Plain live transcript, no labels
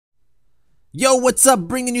Yo, what's up?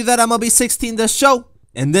 Bringing you that MLB 16 the show.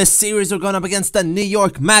 In this series, we're going up against the New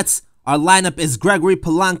York Mets. Our lineup is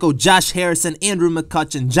J.Polanco, Josh Harrison,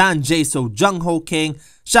 A.McCutchen, J.Jaso, J.Kang,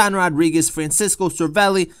 S. Rodriguez,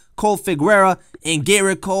 S.Cervelli, Cole Figueroa, and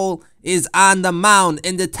Gerrit Cole is on the mound.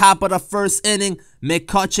 In the top of the first inning,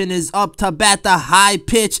 McCutchen is up to bat the high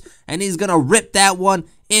pitch, and he's going to rip that one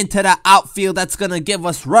into the outfield. That's going to give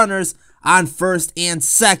us runners on first and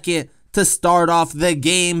second to start off the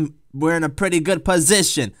game. We're in a pretty good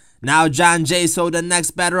position. Now J.Jaso, the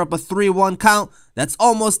next batter, up a 3-1 count. That's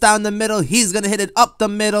almost down the middle. He's going to hit it up the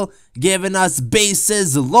middle, giving us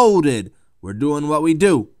bases loaded. We're doing what we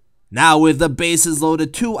do. Now with the bases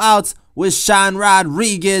loaded, 2 outs with S.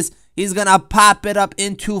 Rodriguez. He's going to pop it up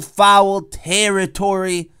into foul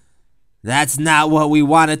territory. That's not what we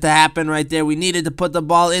wanted to happen right there. We needed to put the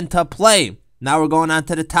ball into play. Now we're going on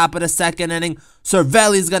to the top of the second inning.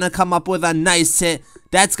 Cervelli's going to come up with a nice hit.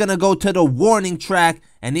 That's going to go to the warning track,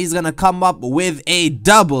 and he's going to come up with a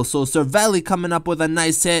double. So Cervelli coming up with a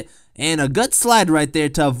nice hit and a good slide right there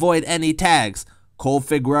to avoid any tags. Cole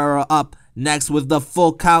Figueroa up next with the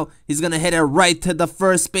full count. He's going to hit it right to the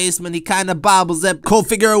first baseman. He kind of bobbles it. Cole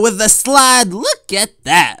Figueroa with the slide. Look at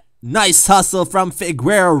that. Nice hustle from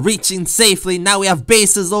Figueroa, reaching safely. Now we have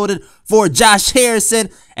bases loaded for Josh Harrison,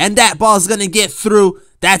 and that ball's going to get through.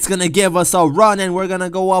 That's going to give us a run, and we're going to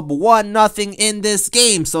go up 1-0 in this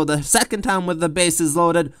game. So the second time with the bases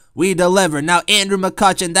loaded, we deliver. Now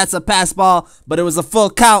McCutchen, that's a pass ball, but it was a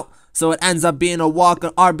full count, so it ends up being a walk,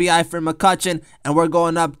 an RBI for McCutchen, and we're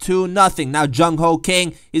going up 2-0. Now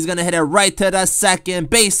J.Kang, he's going to hit it right to the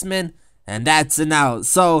second baseman, and that's an out.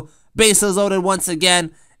 So bases loaded once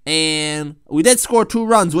again. And we did score 2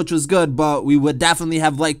 runs, which was good, but we would definitely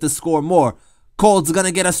have liked to score more. Cole's going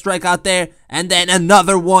to get a strikeout there, and then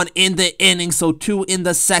another one in the inning. So 2 in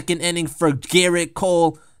the second inning for Gerrit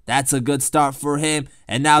Cole. That's a good start for him.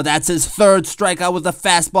 And now that's his 3rd strikeout with a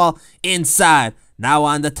fastball inside. Now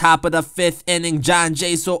on the top of the 5th inning,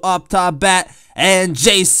 J.Jaso up to bat, and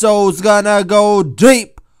Jaso's going to go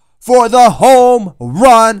deep for the home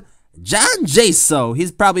run. J.Jaso,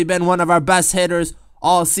 he's probably been one of our best hitters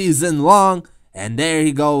all season long, and there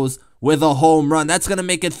he goes with a home run. That's going to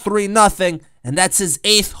make it 3-0, and that's his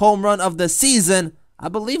 8th home run of the season. I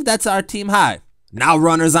believe that's our team high. Now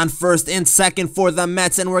runners on first and second for the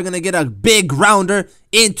Mets, and we're going to get a big grounder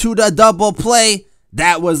into the double play.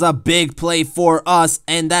 That was a big play for us,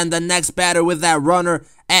 and then the next batter with that runner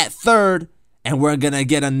at third, and we're going to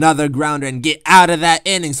get another grounder and get out of that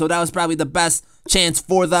inning. So that was probably the best chance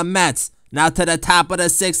for the Mets. Now to the top of the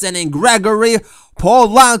 6th inning, J.Polanco's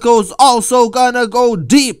also gonna go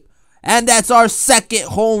deep. And that's our 2nd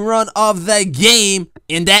home run of the game.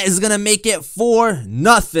 And that is gonna make it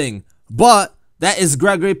 4-0. But that is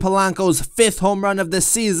J.Polanco's 5th home run of the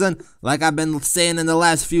season. Like I've been saying in the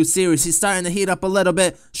last few series, he's starting to heat up a little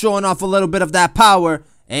bit, showing off a little bit of that power.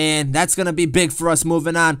 And that's gonna be big for us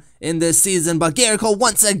moving on in this season. But Gerrit Cole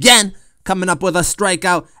once again coming up with a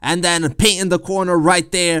strikeout and then painting the corner right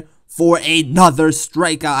there for another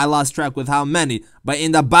strikeout. I lost track with how many. But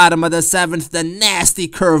in the bottom of the 7th, the nasty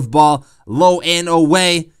curveball, low and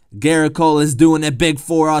away. Gerrit Cole is doing it big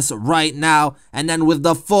for us right now. And then with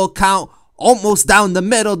the full count, almost down the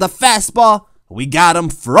middle, the fastball, we got him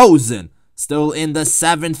frozen. Still in the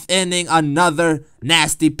 7th inning, another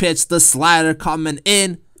nasty pitch, the slider coming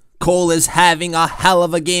in. Cole is having a hell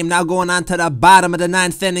of a game. Now going on to the bottom of the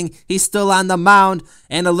 9th inning. He's still on the mound.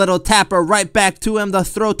 And a little tapper right back to him. The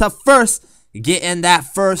throw to first. Getting that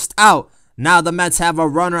first out. Now the Mets have a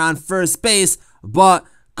runner on first base. But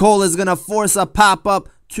Cole is going to force a pop-up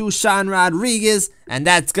to S. Rodriguez. And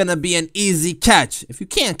that's going to be an easy catch. If you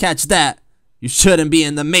can't catch that, you shouldn't be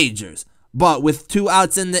in the majors. But with 2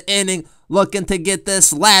 outs in the inning, looking to get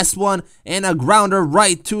this last one, and a grounder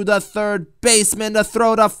right to the 3rd baseman to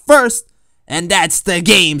throw to first, and that's the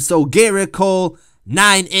game. So Gerrit Cole,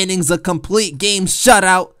 9 innings, a complete game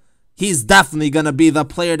shutout. He's definitely going to be the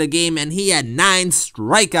player of the game, and he had 9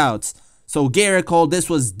 strikeouts. So Gerrit Cole, this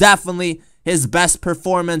was definitely his best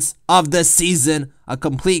performance of the season, a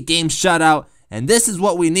complete game shutout, and this is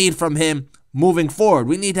what we need from him moving forward.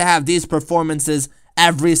 We need to have these performances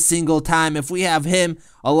every single time. If we have him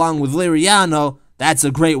along with F.Liriano, that's a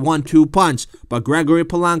great 1-2 punch. But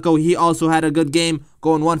J.Polanco, he also had a good game,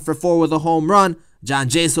 going 1 for 4 with a home run.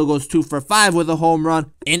 J.Jaso goes 2 for 5 with a home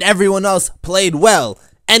run. And everyone else played well.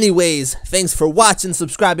 Anyways, thanks for watching.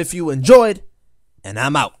 Subscribe if you enjoyed. And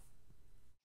I'm out.